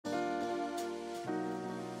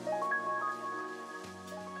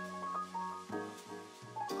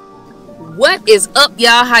What is up,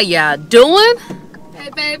 y'all? How y'all doing? Hey,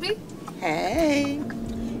 baby. Hey.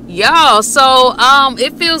 Y'all, so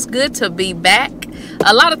it feels good to be back.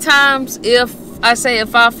 A lot of times if I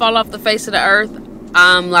fall off the face of the earth,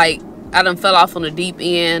 I'm like, I done fell off on the deep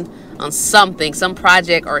end on something, some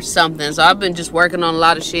project or something. So I've been just working on a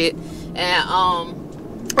lot of shit. And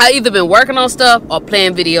I either been working on stuff or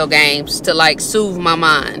playing video games to like soothe my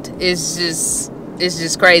mind. It's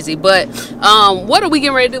just crazy. But what are we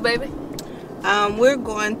getting ready to do, baby? We're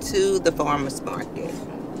going to the farmer's market.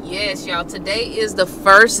 Yes, y'all. Today is the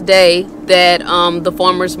first day that the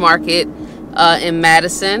farmer's market in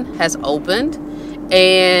Madison has opened.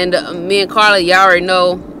 And me and Carla, y'all already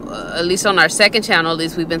know, at least on our second channel, at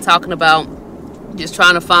least we've been talking about just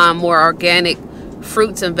trying to find more organic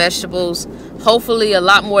fruits and vegetables. Hopefully a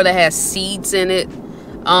lot more that has seeds in it.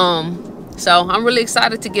 So I'm really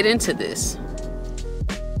excited to get into this.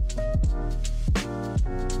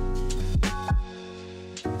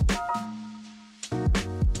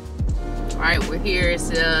 All right, we're here. It's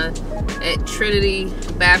at Trinity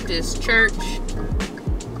Baptist Church.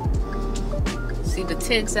 See the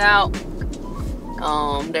tents out.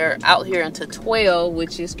 They're out here until 12,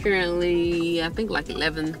 which is currently, I think, like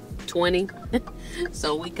 11:20.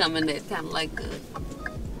 So we coming at kind of like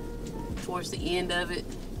towards the end of it.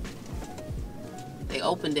 They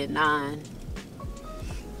opened at 9.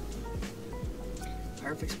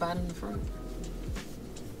 Perfect spot in the front.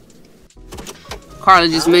 Carla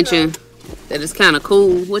just mentioned that it's kind of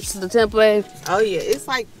cool. What's the temp, babe? Oh yeah, it's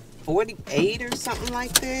like 48 or something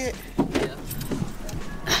like that. Yeah.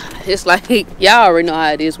 It's like, y'all already know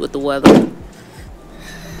how it is with the weather.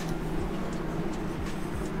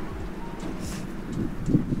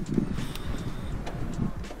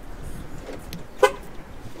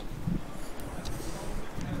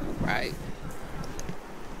 Right.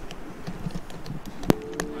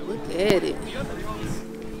 Look at it.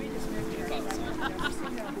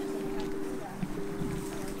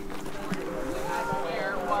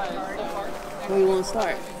 Where you want to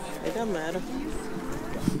start? It doesn't matter.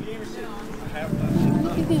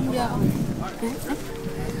 Look at him, y'all.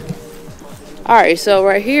 Alright, so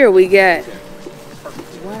right here we got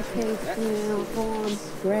YK Farm,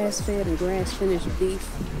 grass-fed and grass-finished beef,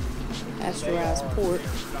 pasteurized pork.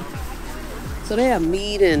 So they have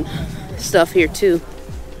meat and stuff here too.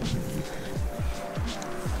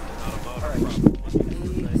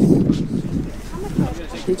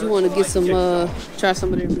 Did you want to get some, try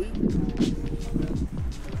some of their meat?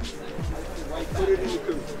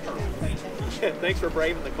 Thanks for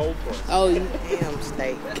braving the cold for us. Oh, Ham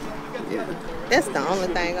steak. yeah. That's the only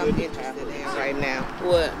thing I'm interested in right now.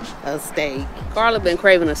 What? A steak. Carla been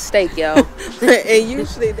craving a steak, y'all. And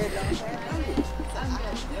usually they don't have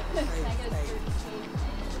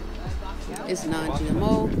It's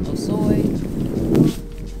non-GMO, no soy.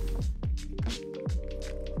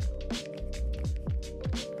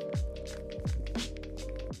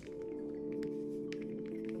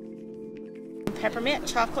 Peppermint,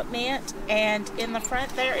 chocolate mint, and in the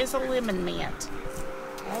front there is a lemon mint.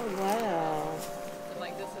 Oh wow.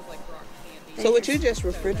 Like this is like rock candy. So would you just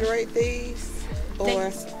refrigerate these?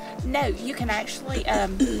 Or No, you can actually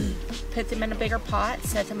put them in a bigger pot,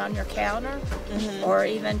 set them on your counter, or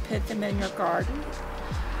even put them in your garden.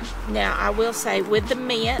 Now, I will say with the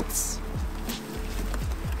mints,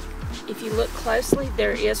 if you look closely,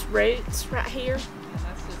 there is roots right here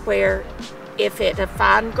where if it's a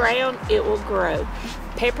fine ground, it will grow.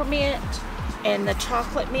 Peppermint and the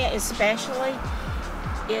chocolate mint especially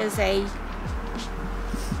is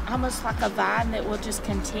almost like a vine that will just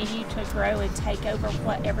continue to grow and take over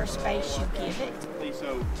whatever space you give it.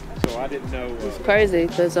 So I didn't know. It's crazy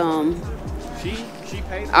because She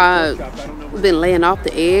paid. I've been laying off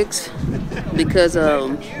the eggs because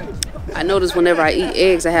I notice whenever I eat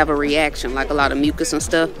eggs, I have a reaction, like a lot of mucus and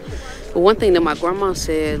stuff. But one thing that my grandma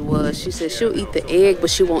said was, she said she'll eat the egg, but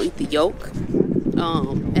she won't eat the yolk.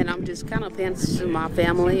 And I'm just kind of paying attention to my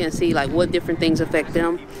family and see like what different things affect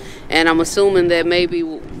them. And I'm assuming that maybe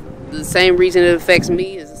the same reason it affects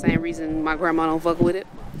me is the same reason my grandma don't fuck with it.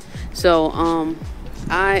 So I'm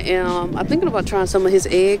thinking about trying some of his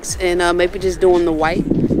eggs and maybe just doing the white,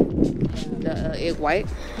 the egg white.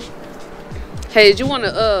 Hey, did you want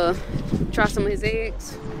to try some of his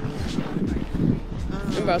eggs?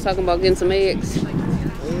 Remember I was talking about getting some eggs?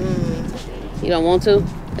 You don't want to?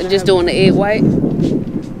 And just doing the egg white?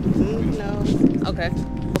 no. Okay.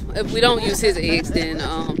 If we don't use his eggs, then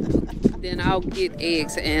I'll get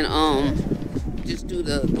eggs and just do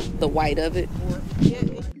the white of it.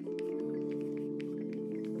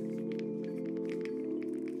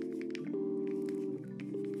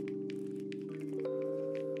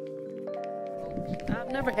 I've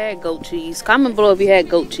never had goat cheese. Comment below if you had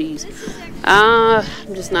goat cheese. I'm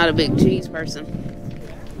just not a big cheese person.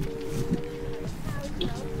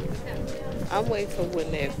 I'm waiting for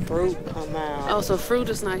when that fruit come out. Oh, so fruit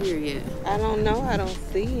is not here yet. I don't know. I don't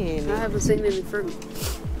see any. I haven't seen any fruit.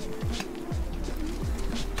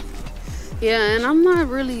 Yeah, and I'm not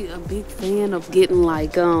really a big fan of getting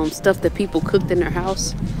like stuff that people cooked in their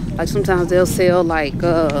house. Like sometimes they'll sell like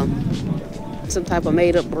some type of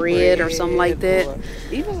made up bread or something like that.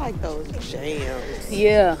 Even like those jams.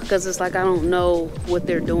 Yeah, because it's like I don't know what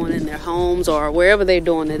they're doing in their homes or wherever they're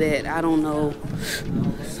doing it at. I don't know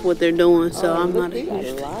what they're doing, so I'm not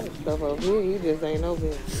a lot of stuff over here. You just ain't over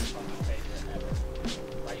here.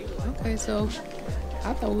 Okay, so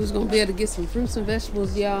I thought we was gonna be able to get some fruits and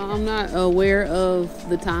vegetables, y'all. I'm not aware of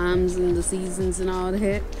the times and the seasons and all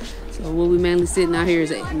that. So what we mainly sitting out here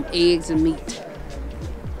is eggs and meat.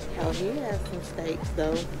 Oh, he has some steaks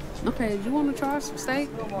though. Okay, do you want to try some steak?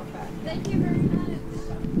 Thank you very much.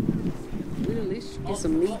 We'll at least get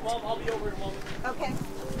some meat. Okay.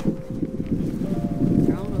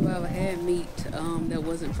 I don't know if I ever had meat that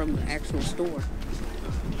wasn't from the actual store.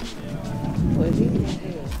 What he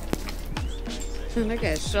had? They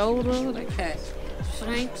got shoulder, they got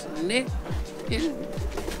shanks, neck, and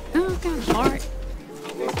all kind of heart.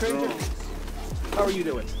 How are you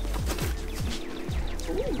doing?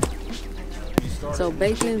 So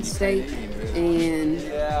bacon, steak, and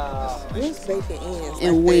What's bacon ends?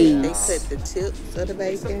 And like wings. They cut the tips of the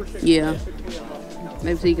bacon. yeah,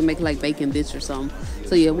 maybe so you can make like bacon bits or something.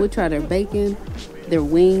 So yeah, we'll try their bacon, their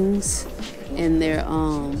wings, and their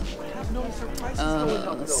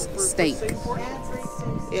steak.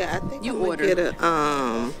 Yeah, I think You I'm gonna order. get a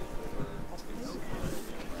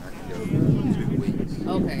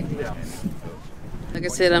Okay. Like I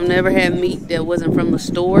said, I've never had meat that wasn't from the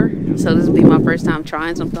store, so this will be my first time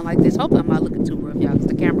trying something like this. Hopefully I'm not looking too rough, y'all, because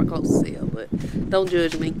the camera close as hell, but don't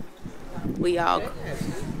judge me. We all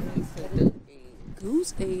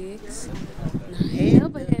goose eggs. I ain't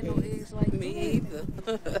never had no eggs like me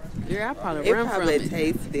that. either. Yeah, I probably It run from probably it.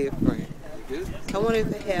 tastes different. I wonder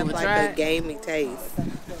if it have Wanna like try a it? gamey taste.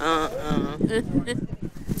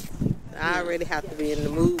 I already have to be in the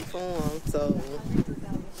mood for them, so.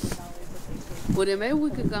 Well, then maybe we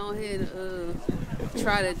could go ahead and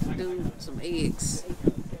try to do some eggs.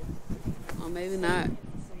 Or maybe not.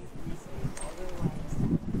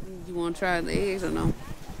 You want to try the eggs or no?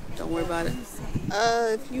 Don't worry about it.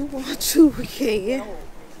 If you want to, we can.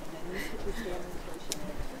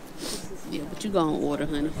 Yeah, but you gonna order,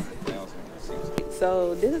 honey.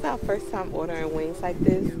 So this is our first time ordering wings like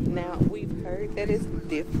this. Now we've heard that it's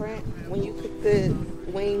different when you cook the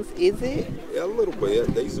wings. Is it? Yeah, a little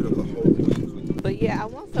bit. These are the whole wings. But yeah, I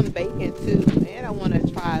want some bacon too, and I want to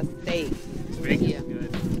try a steak. Yeah.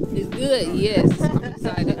 It's good, yes. I'm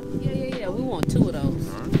excited. Yeah. We want 2 of those.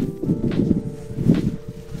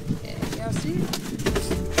 Yeah, y'all see it?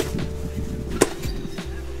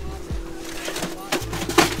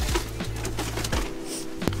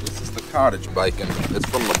 This is the cottage bacon. It's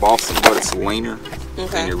from the Boston, but it's leaner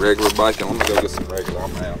than your regular bacon. Let me go get some regular.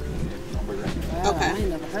 I'm out. I'll be right back. Okay. I ain't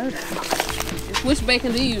never heard of it. Which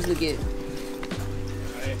bacon do you usually get?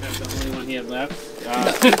 I have the only one he had left.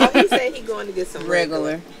 Oh, he said he going to get some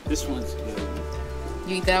regular. This one's good.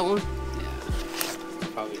 You eat that one?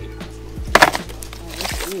 Probably good.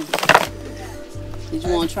 Did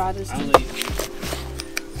you want to try this? I'll Too? leave.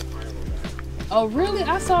 Oh really?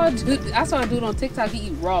 I saw a dude on TikTok. He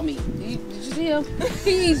eat raw meat. Did you see him?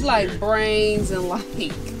 He eats like brains and like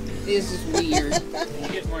it's just weird. We'll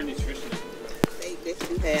get more nutrition. Steak that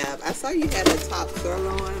you have. I saw you had a top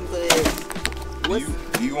sirloin, but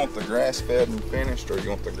Do you want the grass-fed and finished, or you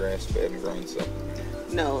want the grass-fed and grain something?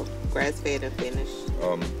 no, grass-fed and finished.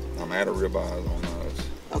 I'm out of ribeyes on those.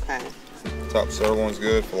 Okay. Top sirloin's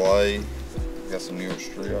good, filet. Got some newer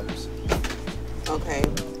strips. Okay.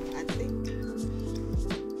 I think.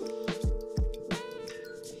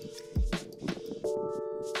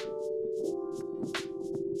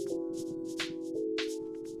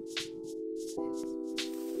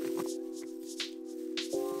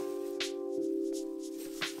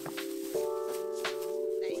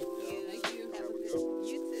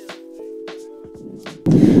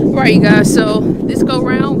 Right, you guys. So this go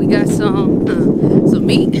round, we got some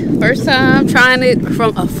meat. First time trying it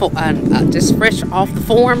from just fresh off the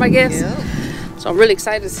farm, I guess. Yep. So I'm really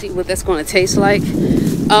excited to see what that's going to taste like.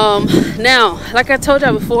 Now, like I told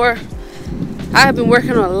y'all before, I have been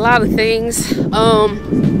working on a lot of things, and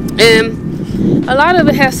a lot of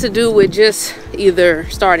it has to do with just either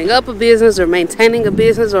starting up a business or maintaining a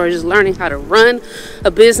business or just learning how to run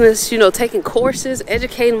a business, you know, taking courses,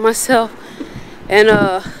 educating myself. And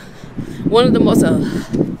one of the most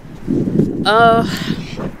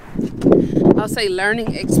I'll say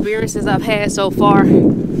learning experiences I've had so far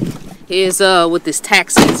is with this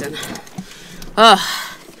tax season.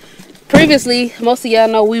 Previously, most of y'all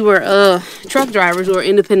know we were truck drivers or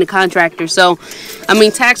independent contractors, so I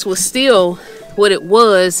mean tax was still what it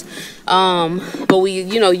was, but we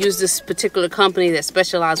used this particular company that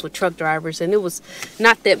specialized with truck drivers, and it was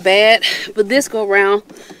not that bad. But this go round,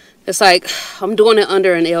 it's like I'm doing it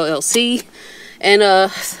under an LLC, and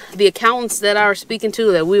the accountants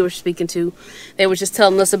that we were speaking to, they were just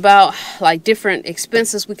telling us about like different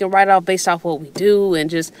expenses we can write off based off what we do, and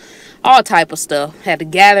just all type of stuff. Had to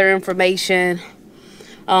gather information.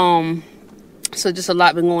 So just a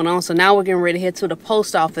lot been going on. So now we're getting ready to head to the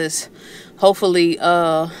post office. Hopefully,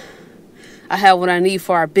 I have what I need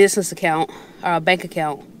for our business account, our bank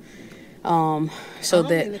account. So I don't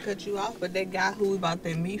mean to cut you off, but that guy who we bought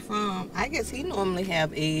that meat from, I guess he normally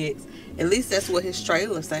have eggs. At least that's what his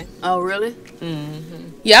trailer say. Oh, really?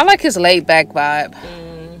 Mm-hmm. Yeah, I like his laid back vibe.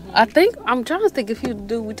 Mm-hmm. I'm trying to think if you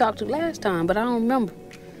dude we talked to last time, but I don't remember.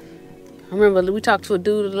 I remember we talked to a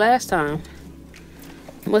dude the last time.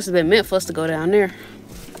 Must have been meant for us to go down there.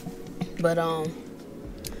 But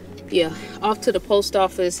yeah, off to the post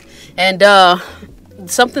office. And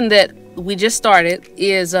something that we just started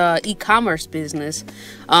is e-commerce business,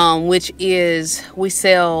 which is we're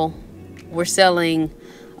selling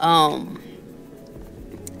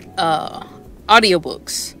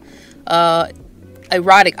audiobooks,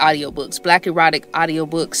 erotic audiobooks, black erotic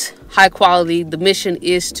audiobooks, high quality. The mission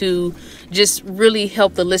is to just really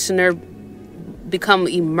help the listener become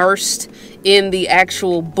immersed in the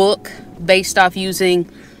actual book based off using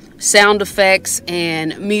sound effects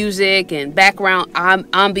and music and background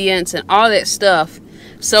ambience and all that stuff,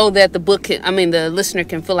 so that the listener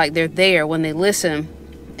can feel like they're there when they listen.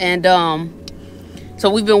 And so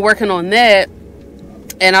we've been working on that,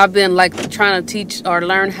 and I've been like trying to teach or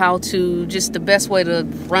learn how to just the best way to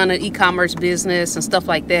run an e-commerce business and stuff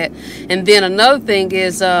like that. And then another thing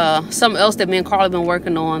is something else that me and Carl have been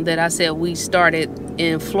working on that I said we started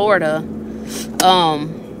in Florida.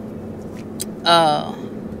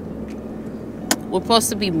 We're supposed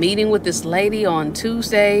to be meeting with this lady on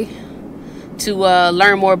Tuesday to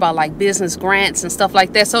learn more about like business grants and stuff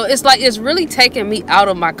like that. So it's really taking me out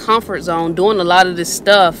of my comfort zone doing a lot of this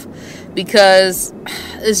stuff, because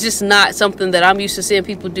it's just not something that I'm used to seeing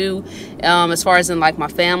people do, as far as in like my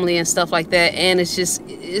family and stuff like that. And it's just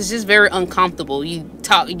very uncomfortable. You're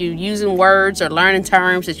using words or learning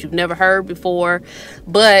terms that you've never heard before,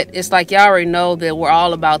 but it's like y'all already know that we're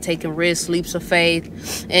all about taking risks, leaps of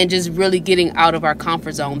faith, and just really getting out of our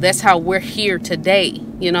comfort zone. That's how we're here today,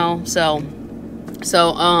 so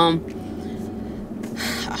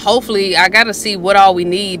hopefully, I gotta see what all we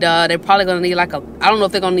need. They're probably gonna need I don't know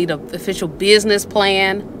if they're gonna need an official business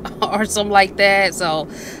plan or something like that. So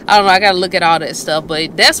I don't know, I gotta look at all that stuff.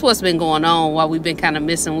 But that's what's been going on while we've been kind of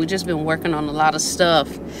missing. We've just been working on a lot of stuff.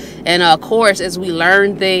 And of course, as we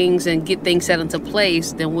learn things and get things set into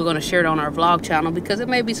place, then we're gonna share it on our vlog channel, because it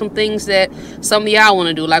may be some things that some of y'all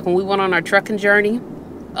wanna do. Like when we went on our trucking journey,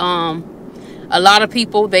 a lot of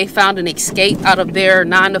people, they found an escape out of their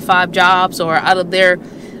 9-to-5 jobs or out of their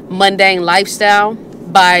mundane lifestyle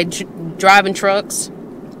by driving trucks.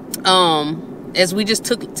 As we just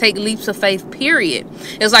take leaps of faith, period.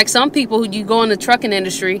 It's like some people who you go in the trucking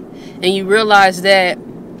industry and you realize that,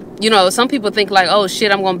 some people think like, oh shit,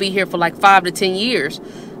 I'm gonna be here for like 5 to 10 years.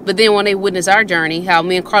 But then when they witness our journey, how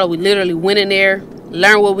me and Carla, we literally went in there,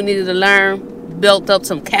 learned what we needed to learn, built up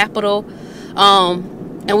some capital,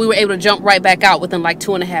 and we were able to jump right back out within like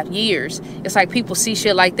 2.5 years. It's like people see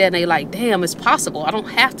shit like that and they like, damn, it's possible. I don't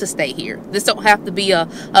have to stay here. This don't have to be a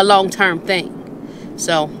long-term thing.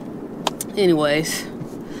 So anyways,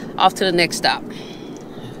 off to the next stop. I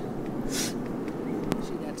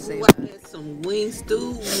had some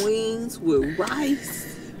stewed wings with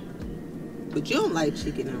rice. But you don't like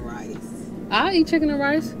chicken and rice. I eat chicken and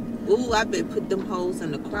rice. Ooh, I bet put them hoes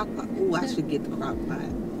in the crock pot. Ooh, I should get the crock pot.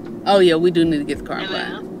 Oh yeah, we do need to get the crock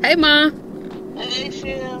pot. Hey, Mom. Hey,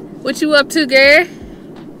 Shell. What you up to, Gary?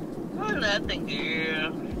 Oh, nothing,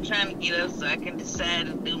 girl. Trying to get up so I can decide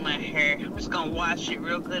to do my hair. I'm just gonna wash it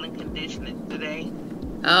real good and condition it today.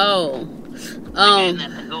 Oh. I got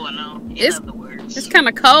nothing going on, in other words. It's kind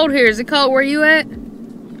of cold here. Is it cold where you at?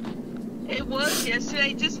 It was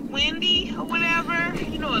yesterday, just windy or whatever.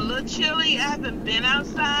 A little chilly. I haven't been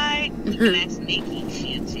outside. You can ask Nikki.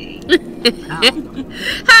 She'll tell you.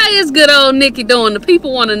 How is good old Nikki doing? The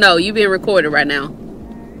people want to know. You being recorded right now.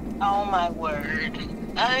 Oh my word.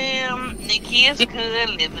 Nikki is good,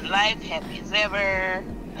 living life, happy as ever.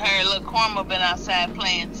 her little Karma been outside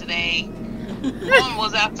playing today. Karma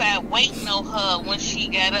was outside waiting on her when she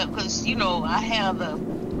got up, because, you know, I have the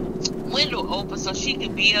window open so she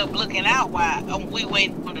could be up looking out while we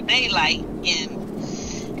waiting for the daylight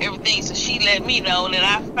and everything. So she let me know. Then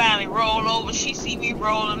I finally roll over. She see me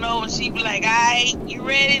rolling over. She be like, "All right, you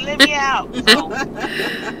ready? Let me out." So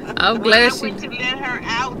I'm glad when I went to let her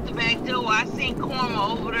out the back door, I seen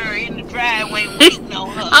Karma over there in the driveway waiting on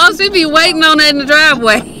her. Oh, she be waiting on her in the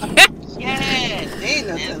driveway. Yes. They ain't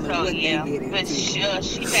no telling So what yeah, they get but into.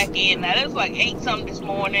 she back in now. It was like 8 something this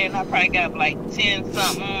morning. I probably got up like 10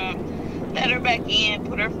 something. Let her back in,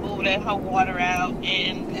 put her food and her water out,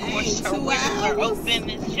 and of course her windows are open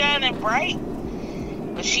and shining bright.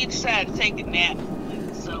 But she decided to take a nap,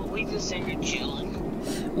 so we just sit here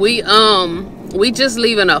chilling. We just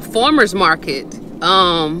leaving a farmer's market.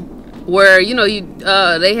 Where, you know,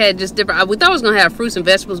 they had just different, we thought it was gonna have fruits and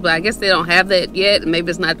vegetables, but I guess they don't have that yet. Maybe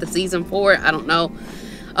it's not the season for it, I don't know.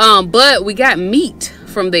 But we got meat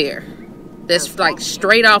from there that's like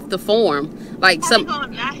straight off the farm. Like How you gonna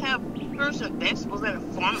not have fruits and vegetables at a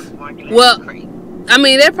farmer's market? That's well, crazy. I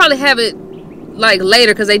mean, they probably have it like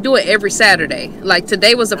later, because they do it every Saturday. Like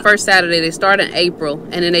today was the first Saturday. They start in April,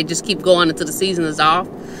 and then they just keep going until the season is off.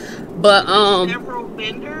 But Several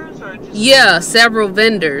vendors, or just yeah, several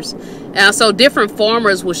vendors. So different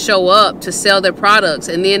farmers will show up to sell their products,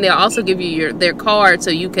 and then they'll also give you their card so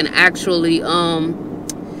you can actually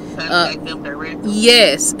contact them directly?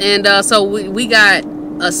 yes. And so we got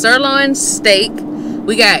a sirloin steak,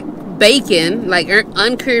 we got bacon, like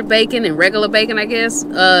uncured bacon and regular bacon, I guess,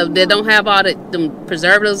 that don't have all the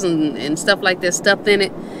preservatives and stuff like that stuffed in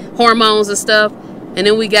it, hormones and stuff. And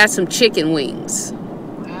then we got some chicken wings.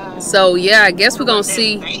 So yeah, I guess we're gonna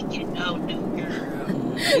see.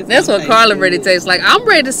 That's what Carla ready tastes like. I'm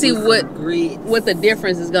ready to see what the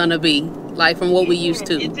difference is gonna be like from what we used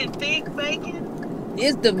to. Is it thick bacon?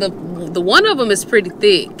 It's the one of them is pretty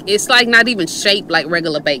thick. It's like not even shaped like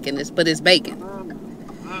regular bacon, but it's bacon.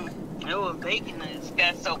 Oh, bacon has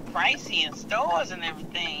got so pricey in stores and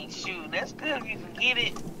everything. Shoot, that's good if you can get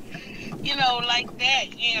it, you know, like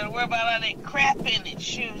that. You ain't gotta worry about all that crap in it.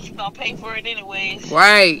 Shoot, you gonna pay for it anyways.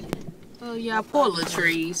 Right. Oh yeah, poor little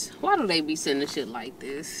trees. Why do they be sending shit like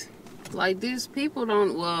this? Like this, people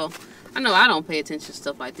don't, well, I know I don't pay attention to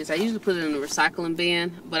stuff like this. I usually put it in the recycling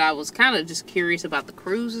bin, but I was kind of just curious about the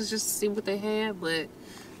cruises just to see what they had. But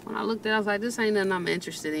when I looked at it, I was like, this ain't nothing I'm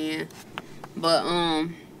interested in. But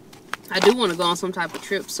I do want to go on some type of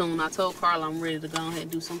trip soon. I told Carla I'm ready to go ahead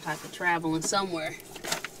and do some type of traveling somewhere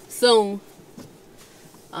soon.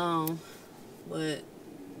 But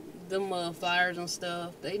them flyers and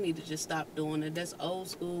stuff, they need to just stop doing it. That's old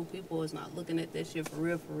school. People is not looking at that shit for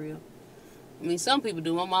real, for real. I mean, some people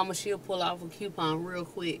do. My mama, she'll pull off a coupon real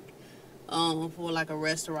quick for like a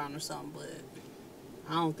restaurant or something, but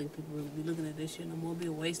I don't think people really be looking at this shit no more. It'll be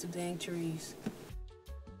a waste of dang trees.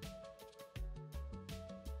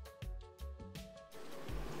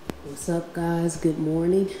 What's up, guys? Good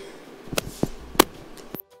morning.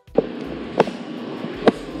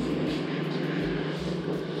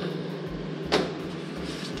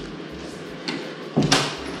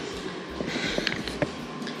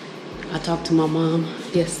 I talked to my mom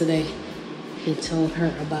yesterday and told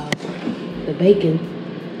her about the bacon,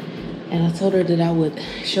 and I told her that I would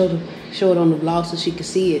show it on the vlog so she could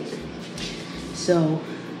see it. So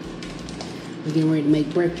we're getting ready to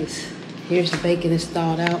make breakfast. Here's the bacon that's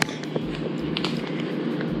thawed out.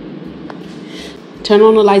 Turn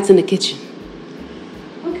on the lights in the kitchen.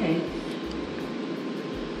 Okay.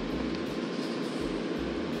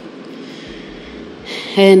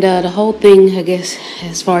 And the whole thing, I guess,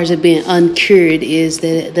 as far as it being uncured, is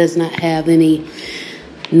that it does not have any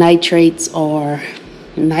nitrates or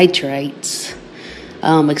nitrites,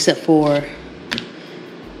 except for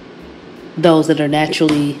those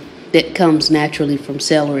that comes naturally from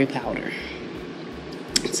celery powder.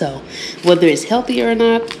 So whether it's healthy or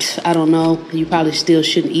not, I don't know. You probably still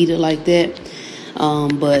shouldn't eat it like that.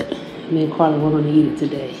 But me and Carla, we're going to eat it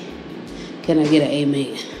today. Can I get an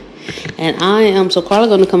amen? And so Carla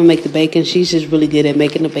going to come and make the bacon. She's just really good at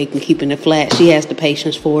making the bacon, keeping it flat. She has the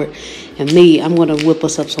patience for it. And me, I'm going to whip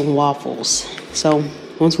us up some waffles. So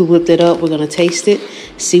once we whip that up, we're going to taste it,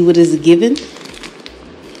 see what is given,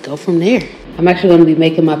 go from there. I'm actually going to be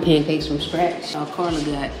making my pancakes from scratch. Carla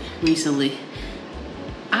got recently.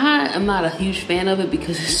 I am not a huge fan of it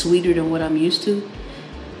because it's sweeter than what I'm used to.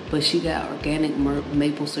 But she got organic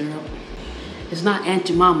maple syrup. It's not Aunt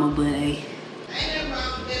your mama, but hey.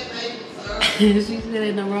 She said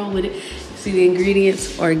ain't nothing wrong with it. See the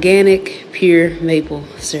ingredients: organic, pure maple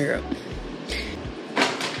syrup.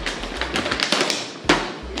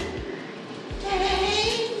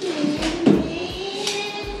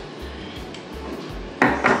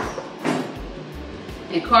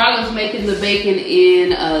 Carla's making the bacon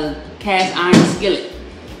in a cast iron skillet.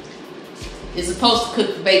 It's supposed to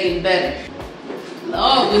cook the bacon better.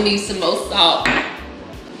 Lord, we need some more salt.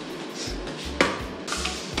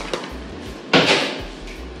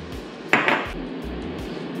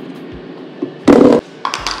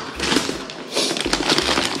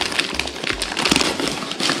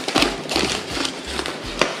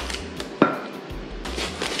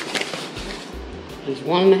 There's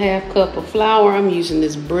 1.5 cups of flour. I'm using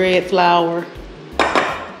this bread flour.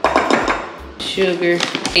 Sugar.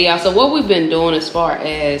 Hey y'all, so what we've been doing as far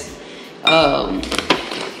as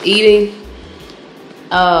eating,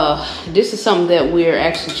 this is something that we're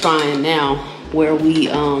actually trying now, where we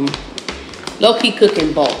low-key cook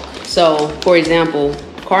in bulk. So for example,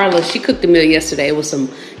 Carla, she cooked a meal yesterday. It was some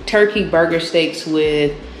turkey burger steaks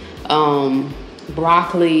with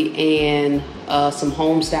broccoli and some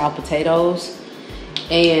home style potatoes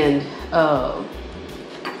and 1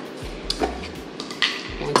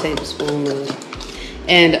 tablespoon of,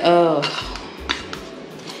 and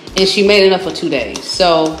she made enough for 2 days.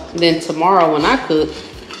 So then tomorrow when I cook,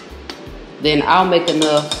 then I'll make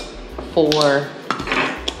enough for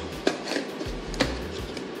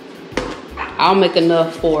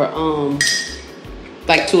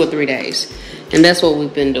like 2 or 3 days. And that's what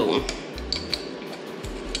we've been doing.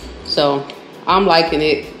 So I'm liking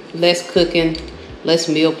it. Less cooking, less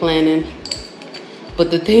meal planning.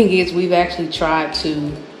 But the thing is, we've actually tried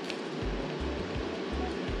to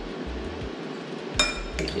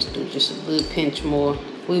just a little pinch more.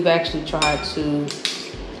 We've actually tried to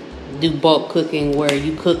do bulk cooking, where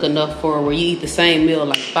you cook enough for where you eat the same meal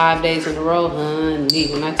like 5 days in a row. Honey,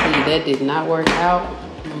 when I tell you that did not work out,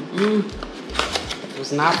 it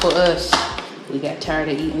was not for us. We got tired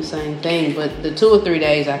of eating the same thing. But the 2 or 3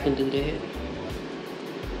 days I can do that.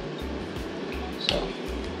 So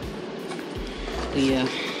we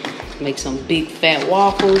make some big fat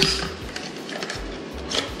waffles.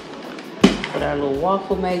 Put our little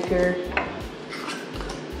waffle maker.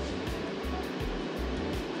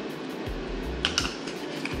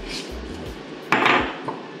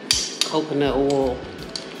 Coconut oil.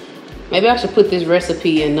 Maybe I should put this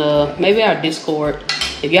recipe in maybe our Discord.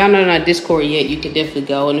 If y'all not in our Discord yet, you can definitely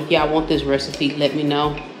go. And if y'all want this recipe, let me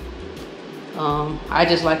know. I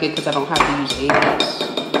just like it because I don't have to use eggs.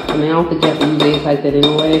 I mean, I don't think you have to use eggs like that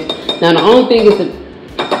anyways. Now, the only thing is that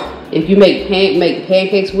if you make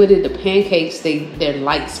pancakes with it, the pancakes, they're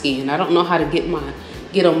light skinned. I don't know how to get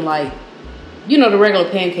them like, you know, the regular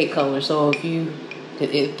pancake color. So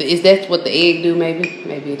is that what the egg do?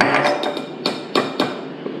 Maybe it does.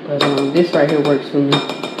 But this right here works for me.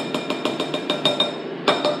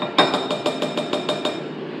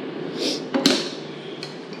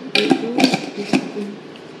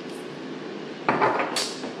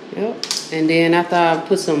 Yep. And then after I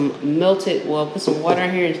put some put some water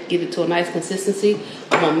in here and get it to a nice consistency,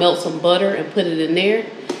 I'm gonna melt some butter and put it in there.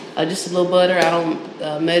 Just a little butter. I don't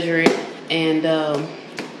measure it. And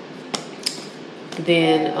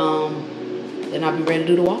then I'll be ready to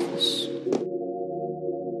do the waffles.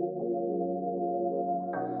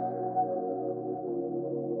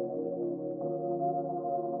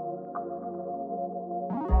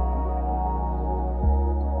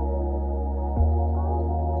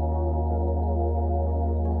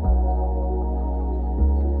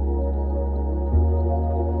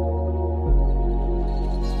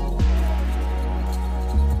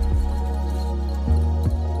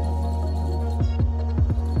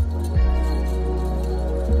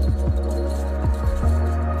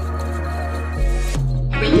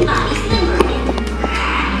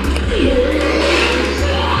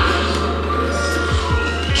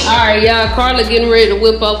 Alright, y'all, Carla getting ready to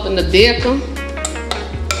whip open the bacon.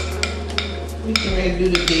 We getting ready to do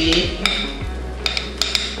the bacon.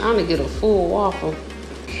 Trying to get a full waffle.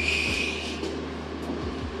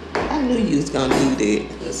 I knew you was gonna do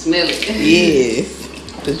that. Smell it. Yes.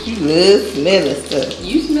 Because you love smelling stuff.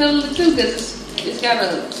 You smell it too, because it's got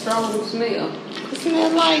a strong smell. It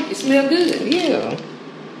smells like... It smells good. Yeah.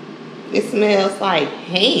 It smells like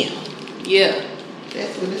ham. Yeah.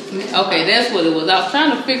 That's what it smells Okay, that's what it was. I was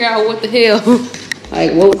trying to figure out what the hell,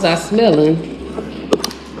 like, what was I smelling?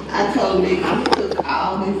 I told Nick I'm gonna cook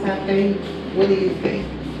all this, I think. What do you think?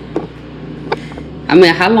 I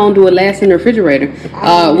mean, how long do it last in the refrigerator?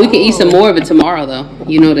 We can eat some more of it tomorrow, though.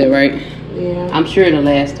 You know that, right? Yeah. I'm sure it'll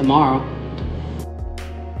last tomorrow.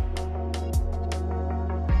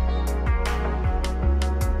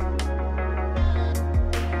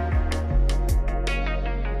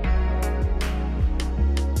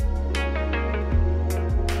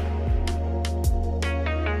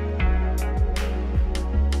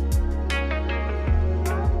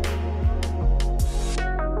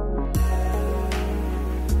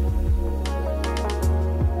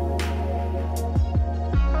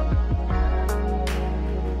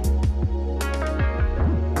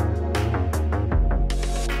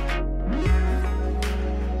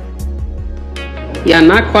 Yeah,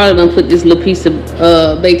 not Carla done put this little piece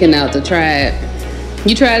of bacon out to try it.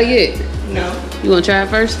 You tried it yet? No. You want to try it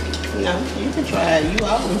first? No, you can try it. You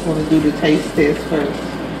always want to do the taste test first.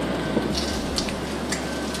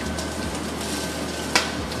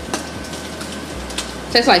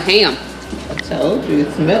 Tastes like ham. I told you,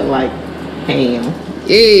 it smelled like ham.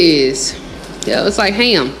 Yes. Yeah, it's like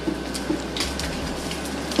ham.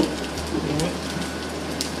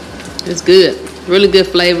 It's good. Really good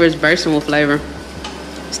flavor. It's bursting with flavor.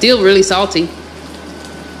 Still really salty.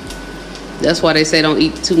 That's why they say don't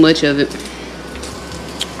eat too much of it.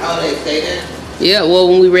 Oh, they say that? Yeah, well,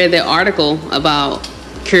 when we read that article about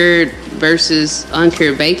cured versus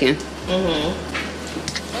uncured bacon.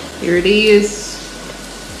 Here it is.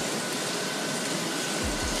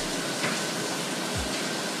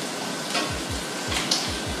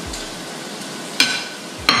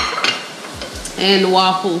 And the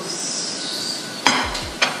waffles.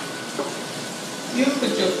 You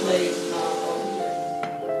put your plate over here.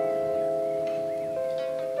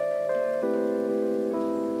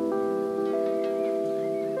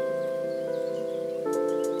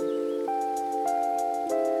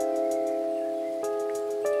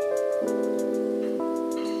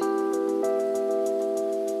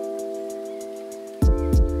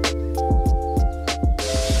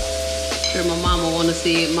 Sure, my mama wanna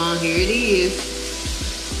see it, Mom. Here it is.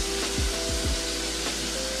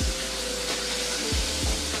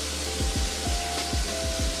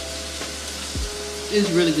 It's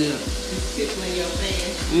really good. It's tickling your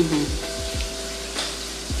fan.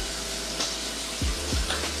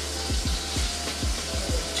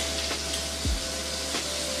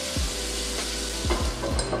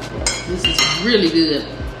 This is really good.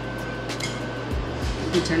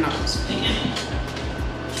 Let me turn off this fan.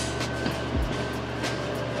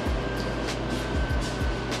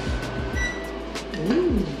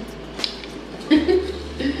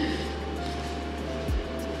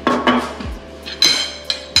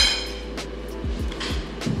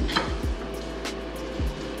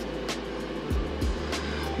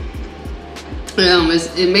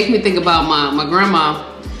 It makes me think about my grandma.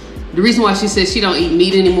 The reason why she says she don't eat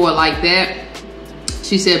meat anymore like that,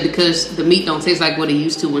 she said because the meat don't taste like what it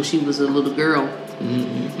used to when she was a little girl.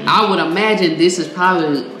 I would imagine this is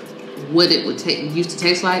probably what it would used to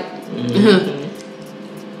taste like.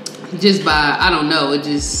 Just by, I don't know, it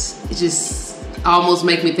just almost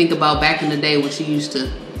make me think about back in the day when she used to.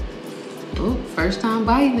 Oh, first time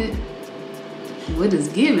biting it. What is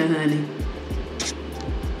giving, honey?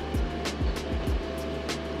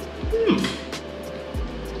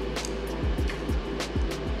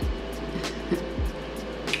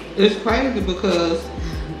 It's crazy because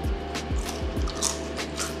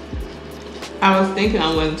I was thinking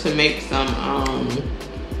I wanted to make some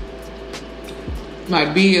like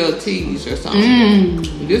BLTs or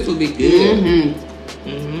something. This would be good.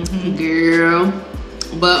 Girl.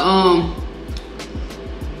 But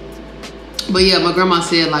yeah, my grandma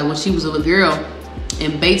said like when she was a little girl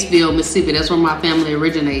in Batesville, Mississippi, that's where my family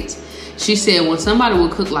originates. She said when somebody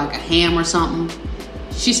would cook like a ham or something,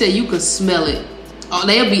 she said you could smell it. Oh,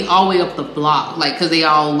 they'll be all the way up the block, like, cause they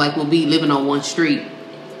all like will be living on one street.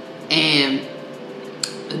 And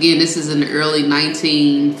again, this is in the early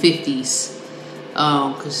 1950s.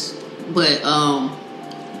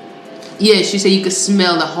 Yeah, she said you could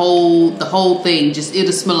smell the whole thing. Just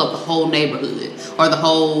it'll smell up the whole neighborhood or the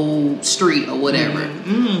whole street or whatever.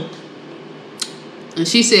 And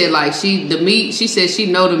she said like she said she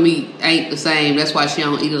know the meat ain't the same. That's why she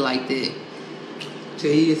don't eat it like that. Tell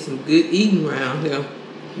you some good eating around here.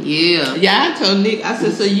 Yeah. Yeah, I told Nick, I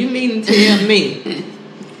said, so you mean to tell me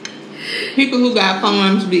people who got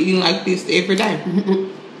farms be eating like this every day?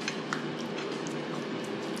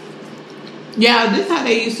 Yeah, this is how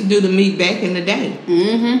they used to do the meat back in the day.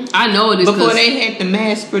 I know it is before they had to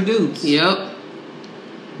mass produce. Yep.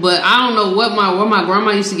 But I don't know where my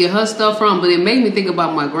grandma used to get her stuff from, but it made me think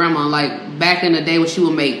about my grandma, like back in the day when she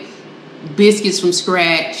would make biscuits from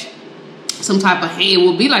scratch. Some type of ham. It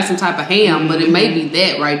will be like some type of ham, but it may be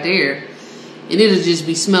that right there. And it'll just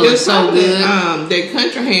be smelling so good. That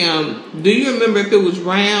country ham, do you remember if it was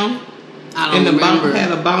round? I don't remember. And the bone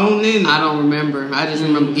had a bone in it? I don't remember. I just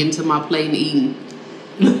remember getting to my plate and eating.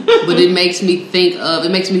 But it makes me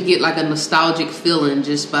get like a nostalgic feeling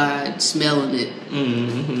just by smelling it.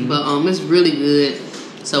 But it's really good.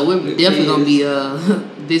 So we're definitely going to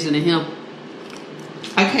be visiting him.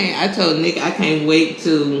 I told Nick I can't wait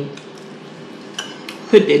to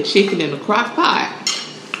put that chicken in the crock pot.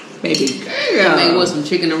 Baby girl. Make what, some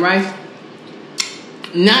chicken and rice?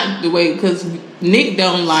 Not the way, because Nick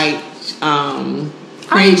don't like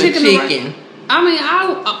cream of chicken. I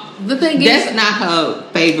mean, the thing is, that's not her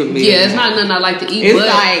favorite meal. Yeah, it's not nothing I like to eat. It's but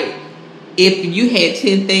like if you had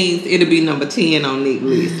 10 things, it'll be number 10 on the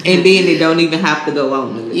list, and then it don't even have to go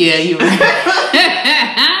on the list. Yeah, you're right.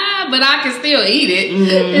 But I can still eat it.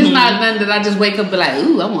 Mm-hmm. It's not nothing that I just wake up and be like,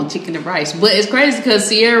 ooh, I want chicken and rice. But it's crazy because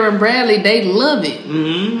Sierra and Bradley, they love it.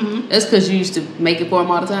 Mm-hmm. That's because you used to make it for them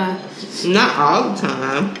all the time. Not all the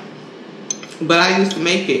time, but I used to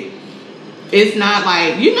make it. It's not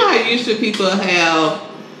like, you know how usually people have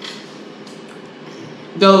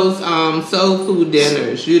those soul food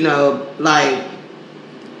dinners, you know, like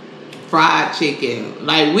fried chicken.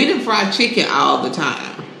 Like, we didn't fry chicken all the time.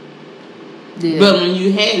 Yeah. But when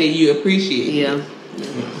you had it, you appreciate it. Yeah.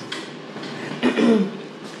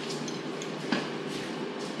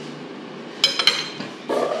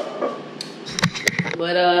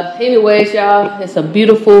 But anyways, y'all, it's a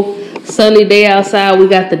beautiful sunny day outside. We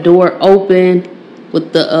got the door open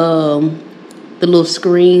with the little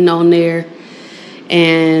screen on there.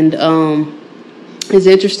 And it's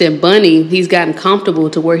interesting, Bunny, he's gotten comfortable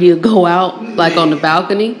to where he'll go out like on the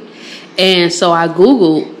balcony. And so I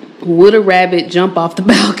Googled, would a rabbit jump off the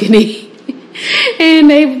balcony? And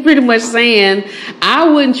they pretty much saying I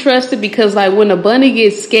wouldn't trust it because like when a bunny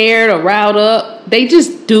gets scared or riled up, they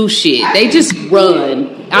just do shit. They just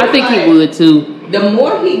run. I think he would too. The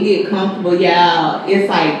more he get comfortable, y'all, it's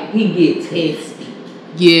like he get testy.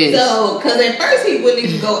 Yes. So, because at first he wouldn't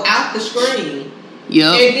even go out the screen.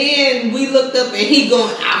 Yep. And then we looked up and he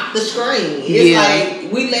going out the screen. It's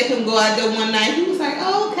like we let him go out there one night. He was like,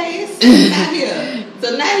 "Oh, okay, it's out here."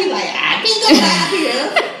 So now he's like, "I can go out here."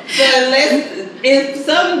 So if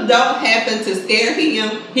something don't happen to scare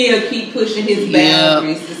him, he'll keep pushing his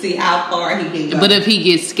boundaries to see how far he can go. But if he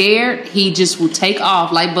gets scared, he just will take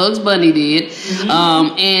off like Bugs Bunny did.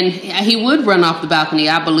 Mm-hmm. And he would run off the balcony,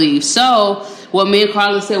 I believe. So what me and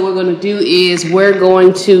Carla said we're going to do is we're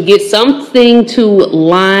going to get something to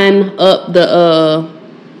line up the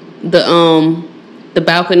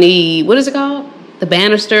balcony. What is it called? The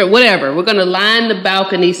banister, whatever. We're going to line the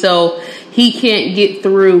balcony so he can't get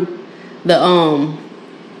through the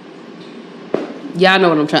y'all know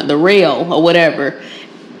what I'm trying, the rail or whatever.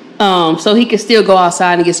 So he can still go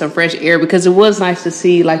outside and get some fresh air, because it was nice to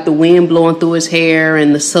see like the wind blowing through his hair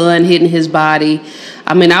and the sun hitting his body.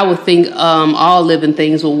 I mean, I would think all living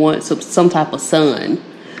things will want some type of sun,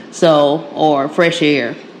 or fresh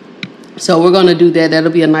air. So we're gonna do that.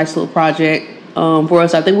 That'll be a nice little project for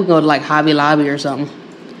us. I think we're going to like Hobby Lobby or something.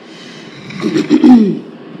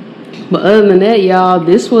 But other than that, y'all,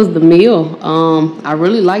 this was the meal. I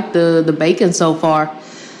really like the bacon so far.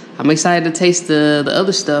 I'm excited to taste the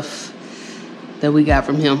other stuff that we got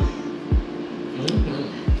from him.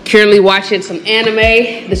 Currently watching some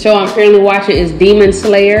anime. The show I'm currently watching is Demon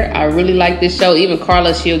Slayer. I really like this show. Even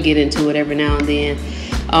Carla, she'll get into it every now and then.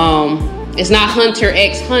 It's not Hunter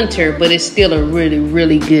x Hunter, but it's still a really,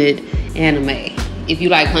 really good anime. If you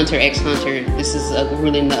like Hunter x Hunter, this is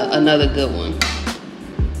another good one.